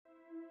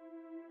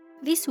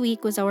This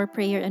week was our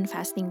prayer and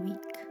fasting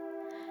week.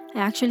 I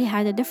actually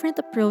had a different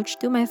approach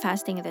to my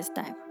fasting this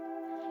time.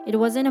 It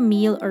wasn't a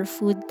meal or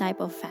food type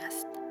of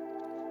fast.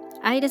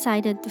 I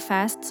decided to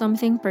fast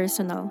something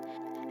personal,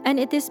 and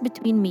it is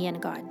between me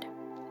and God.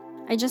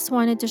 I just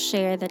wanted to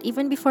share that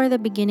even before the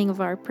beginning of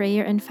our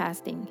prayer and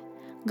fasting,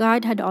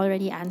 God had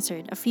already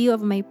answered a few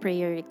of my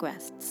prayer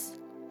requests.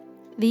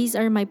 These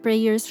are my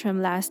prayers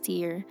from last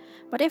year,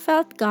 but I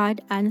felt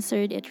God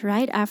answered it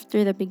right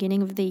after the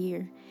beginning of the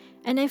year,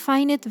 and I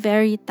find it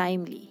very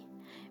timely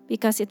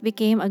because it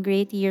became a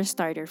great year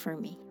starter for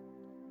me.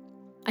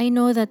 I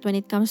know that when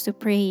it comes to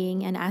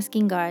praying and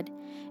asking God,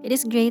 it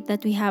is great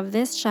that we have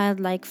this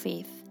childlike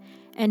faith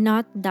and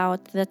not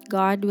doubt that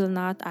God will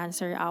not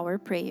answer our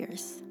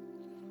prayers.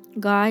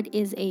 God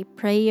is a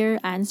prayer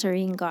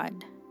answering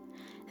God.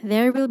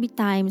 There will be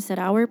times that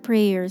our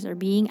prayers are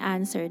being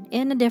answered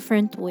in a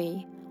different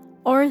way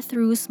or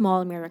through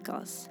small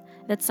miracles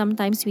that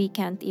sometimes we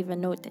can't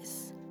even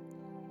notice.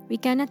 We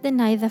cannot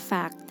deny the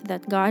fact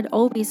that God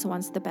always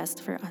wants the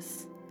best for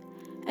us,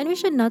 and we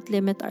should not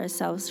limit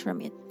ourselves from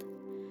it.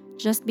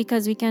 Just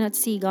because we cannot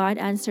see God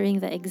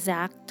answering the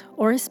exact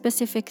or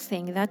specific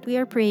thing that we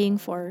are praying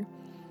for,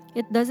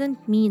 it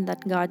doesn't mean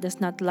that God does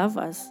not love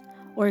us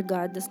or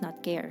God does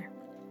not care.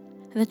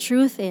 The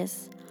truth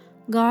is,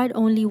 God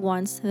only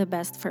wants the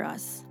best for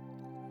us.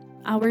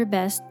 Our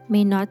best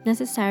may not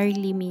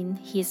necessarily mean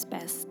His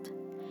best.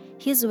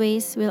 His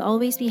ways will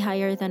always be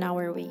higher than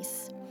our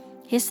ways.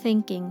 His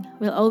thinking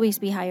will always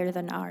be higher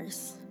than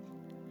ours.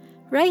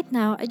 Right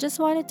now, I just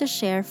wanted to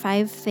share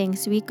 5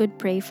 things we could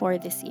pray for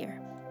this year.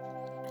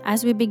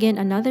 As we begin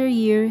another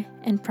year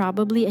and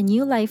probably a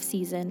new life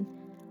season,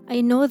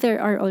 I know there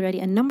are already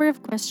a number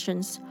of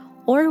questions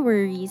or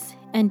worries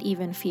and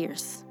even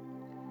fears.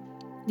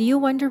 Do you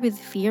wonder with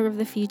fear of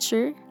the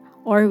future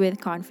or with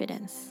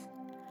confidence?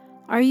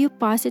 Are you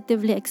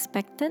positively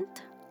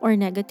expectant or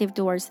negative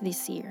towards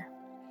this year?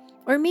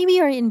 Or maybe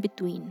you're in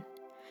between.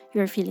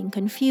 You're feeling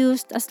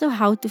confused as to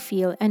how to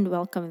feel and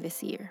welcome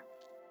this year.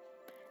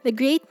 The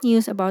great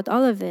news about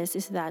all of this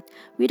is that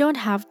we don't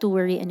have to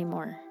worry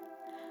anymore.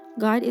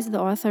 God is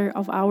the author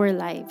of our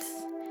lives.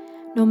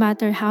 No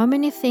matter how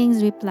many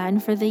things we plan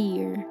for the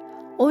year,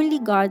 only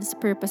God's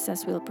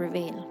purposes will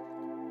prevail.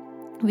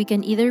 We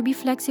can either be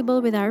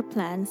flexible with our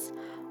plans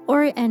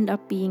or end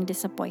up being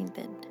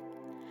disappointed.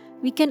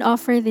 We can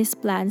offer these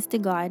plans to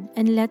God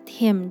and let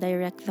Him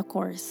direct the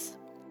course.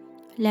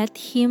 Let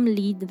Him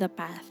lead the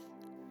path.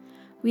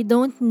 We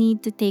don't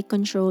need to take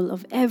control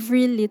of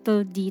every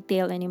little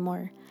detail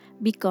anymore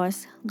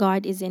because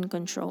God is in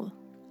control.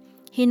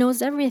 He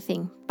knows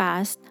everything,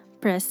 past,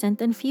 present,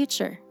 and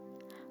future.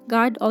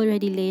 God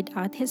already laid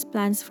out His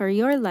plans for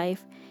your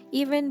life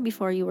even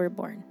before you were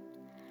born.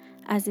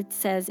 As it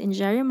says in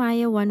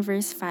Jeremiah 1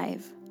 verse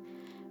 5,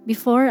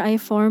 "Before I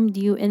formed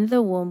you in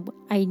the womb,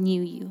 I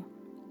knew you.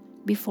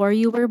 Before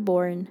you were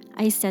born,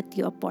 I set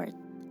you apart.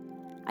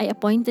 I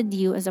appointed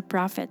you as a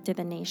prophet to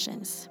the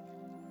nations."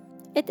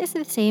 It is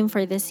the same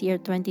for this year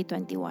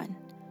 2021.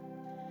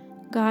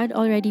 God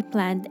already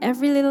planned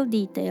every little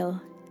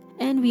detail,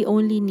 and we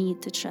only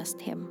need to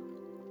trust Him.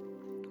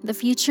 The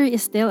future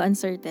is still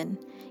uncertain.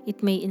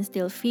 It may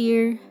instill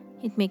fear,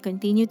 it may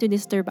continue to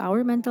disturb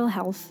our mental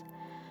health,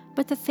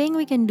 but the thing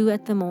we can do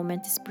at the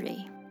moment is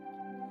pray.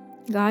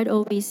 God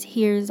always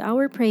hears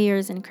our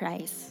prayers and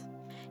cries.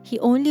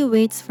 He only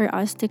waits for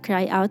us to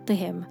cry out to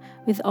Him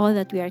with all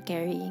that we are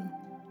carrying.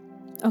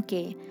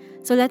 Okay,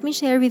 so let me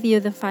share with you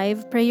the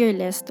 5 prayer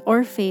list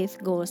or faith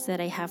goals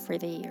that I have for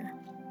the year.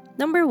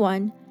 Number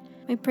 1,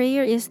 my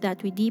prayer is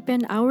that we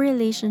deepen our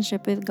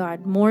relationship with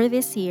God more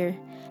this year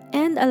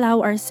and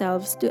allow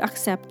ourselves to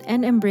accept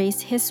and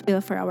embrace His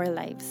will for our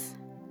lives.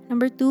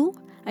 Number 2,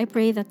 I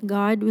pray that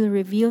God will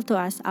reveal to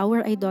us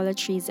our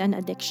idolatries and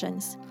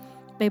addictions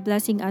by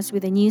blessing us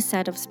with a new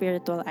set of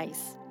spiritual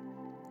eyes.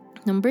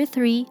 Number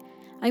 3,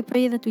 I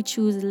pray that we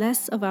choose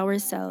less of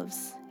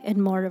ourselves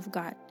and more of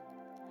God,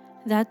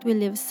 that we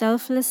live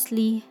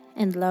selflessly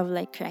and love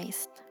like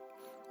Christ.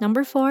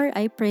 Number 4,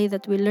 I pray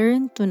that we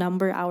learn to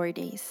number our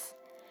days.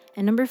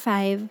 And number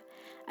 5,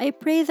 I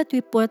pray that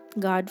we put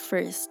God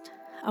first,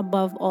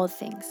 above all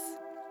things.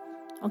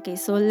 Okay,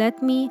 so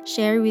let me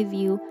share with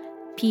you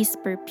piece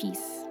per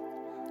piece.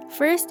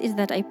 First is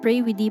that I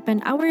pray we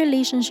deepen our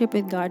relationship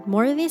with God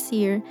more this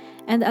year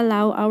and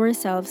allow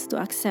ourselves to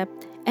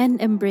accept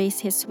and embrace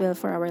His will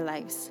for our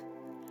lives.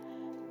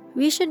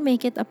 We should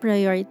make it a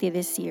priority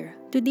this year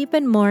to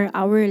deepen more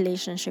our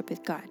relationship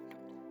with God.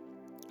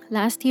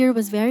 Last year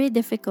was very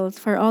difficult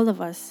for all of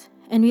us,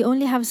 and we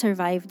only have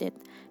survived it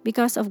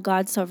because of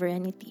God's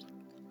sovereignty.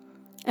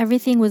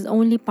 Everything was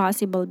only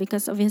possible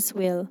because of His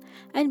will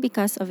and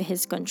because of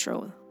His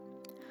control.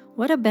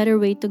 What a better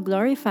way to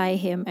glorify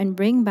Him and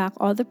bring back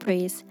all the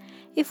praise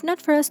if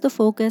not for us to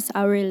focus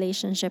our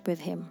relationship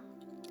with Him.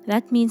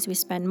 That means we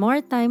spend more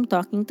time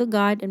talking to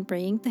God and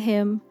praying to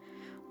Him,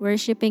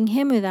 worshiping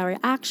Him with our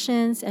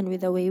actions and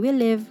with the way we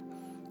live,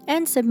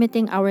 and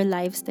submitting our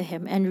lives to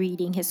Him and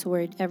reading His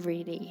Word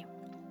every day.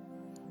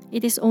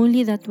 It is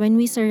only that when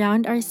we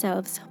surround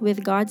ourselves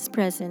with God's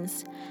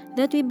presence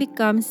that we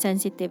become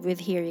sensitive with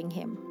hearing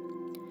Him.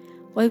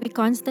 While we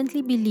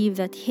constantly believe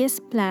that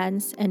His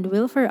plans and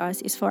will for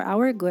us is for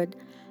our good,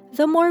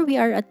 the more we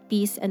are at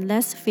peace and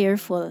less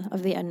fearful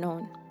of the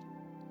unknown.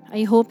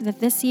 I hope that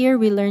this year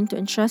we learn to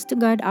entrust to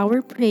God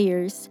our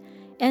prayers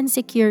and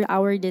secure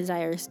our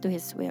desires to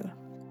His will.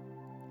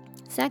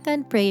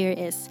 Second prayer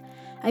is,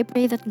 I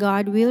pray that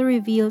God will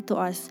reveal to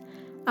us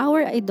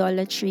our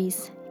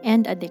idolatries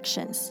and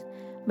addictions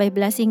by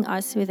blessing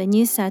us with a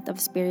new set of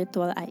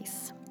spiritual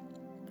eyes.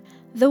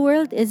 The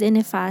world is in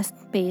a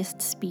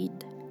fast-paced speed,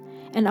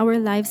 and our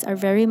lives are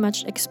very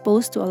much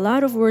exposed to a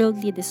lot of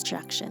worldly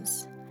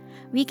distractions.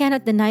 We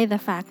cannot deny the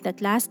fact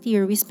that last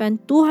year we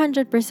spent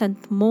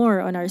 200%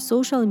 more on our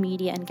social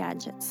media and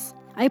gadgets.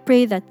 I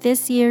pray that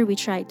this year we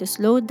try to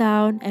slow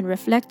down and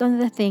reflect on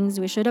the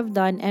things we should have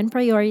done and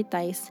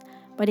prioritize,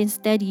 but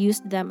instead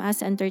used them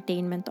as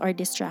entertainment or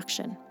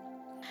distraction.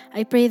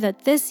 I pray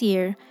that this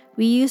year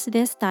we use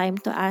this time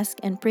to ask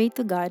and pray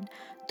to God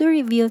to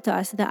reveal to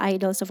us the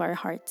idols of our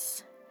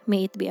hearts.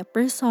 May it be a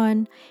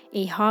person,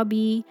 a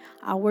hobby,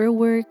 our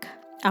work,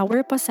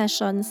 our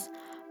possessions,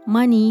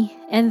 money,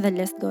 and the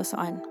list goes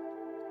on.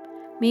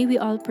 May we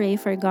all pray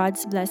for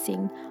God's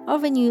blessing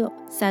of a new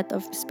set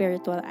of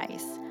spiritual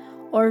eyes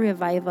or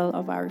revival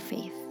of our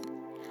faith.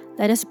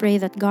 Let us pray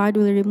that God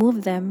will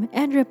remove them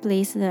and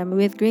replace them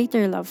with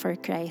greater love for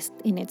Christ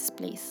in its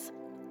place.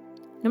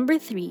 Number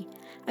 3,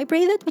 I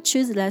pray that we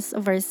choose less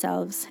of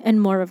ourselves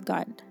and more of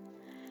God,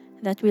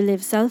 that we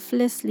live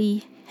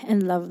selflessly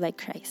and love like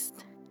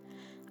Christ.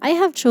 I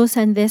have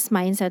chosen this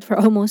mindset for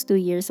almost 2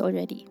 years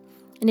already,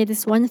 and it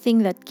is one thing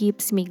that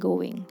keeps me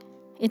going.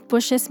 It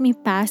pushes me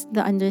past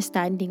the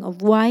understanding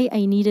of why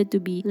I needed to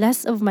be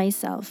less of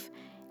myself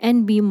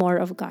and be more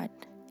of God,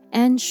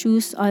 and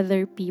choose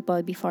other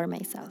people before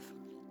myself.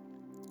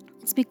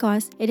 It's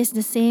because it is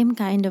the same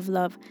kind of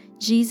love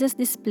Jesus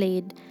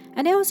displayed,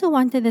 and I also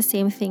wanted the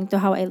same thing to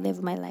how I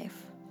live my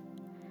life.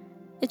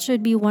 It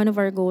should be one of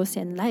our goals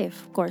in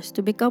life, of course,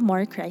 to become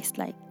more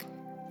Christ-like.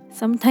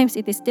 Sometimes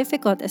it is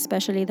difficult,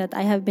 especially that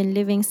I have been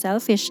living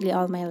selfishly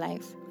all my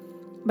life.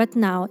 But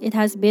now, it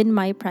has been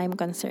my prime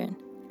concern.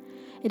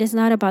 It is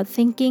not about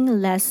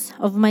thinking less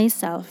of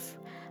myself,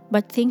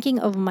 but thinking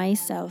of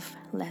myself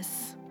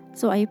less.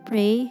 So I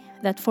pray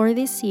that for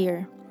this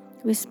year,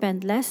 we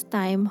spend less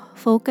time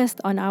focused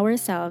on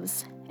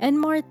ourselves and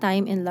more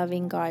time in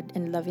loving God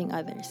and loving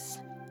others.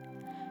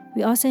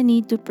 We also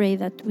need to pray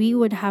that we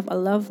would have a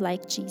love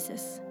like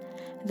Jesus,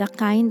 the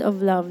kind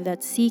of love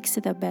that seeks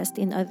the best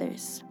in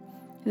others,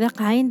 the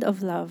kind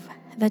of love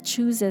that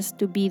chooses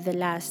to be the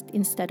last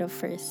instead of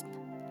first,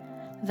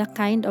 the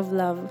kind of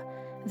love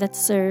that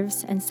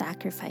serves and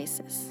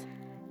sacrifices.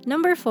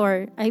 Number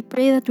 4, I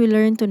pray that we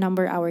learn to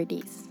number our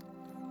days.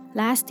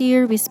 Last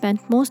year, we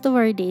spent most of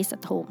our days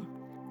at home.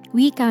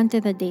 We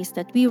counted the days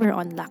that we were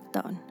on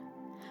lockdown.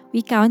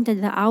 We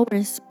counted the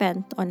hours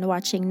spent on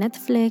watching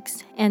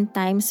Netflix and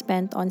time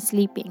spent on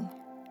sleeping.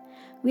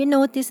 We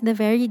noticed the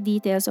very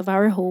details of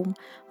our home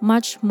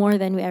much more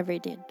than we ever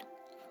did.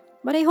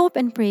 But I hope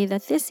and pray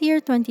that this year,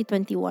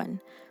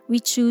 2021, we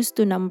choose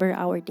to number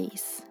our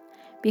days.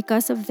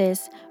 Because of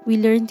this, we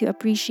learn to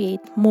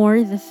appreciate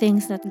more the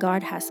things that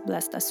God has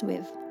blessed us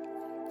with.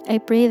 I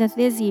pray that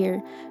this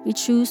year, we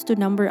choose to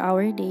number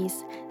our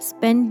days,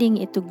 spending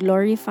it to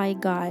glorify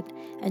God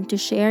and to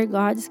share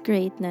God's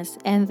greatness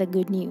and the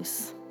good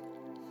news.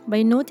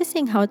 By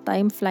noticing how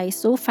time flies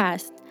so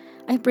fast,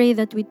 I pray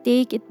that we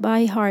take it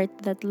by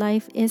heart that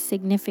life is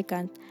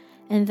significant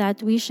and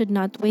that we should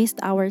not waste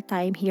our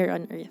time here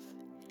on earth.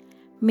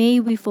 May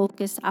we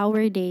focus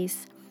our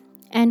days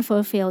and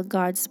fulfill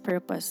God's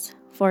purpose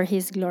for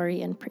His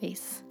glory and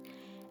praise.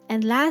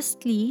 And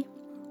lastly,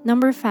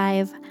 number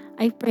 5,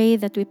 I pray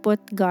that we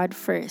put God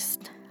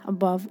first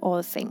above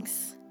all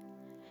things.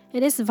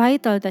 It is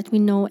vital that we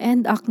know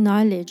and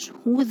acknowledge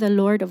who the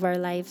Lord of our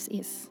lives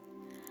is.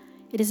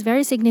 It is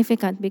very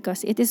significant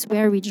because it is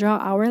where we draw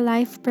our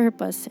life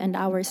purpose and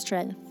our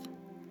strength.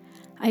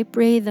 I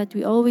pray that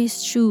we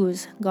always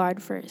choose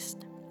God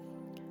first.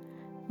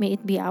 May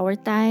it be our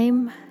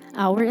time,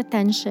 our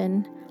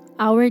attention,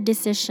 our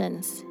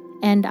decisions,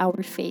 and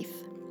our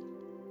faith.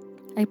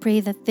 I pray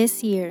that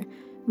this year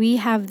we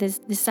have this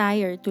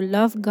desire to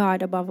love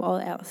God above all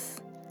else.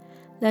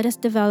 Let us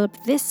develop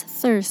this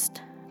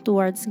thirst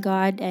towards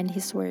God and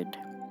His Word.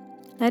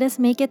 Let us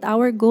make it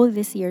our goal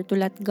this year to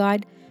let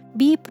God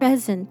be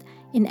present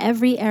in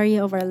every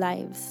area of our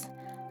lives.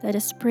 Let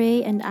us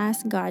pray and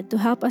ask God to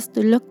help us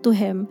to look to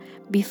Him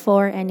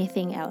before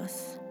anything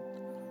else.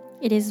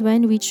 It is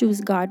when we choose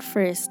God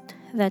first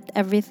that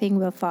everything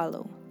will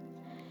follow.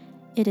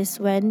 It is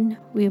when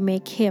we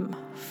make Him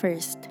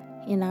first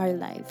in our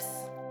lives.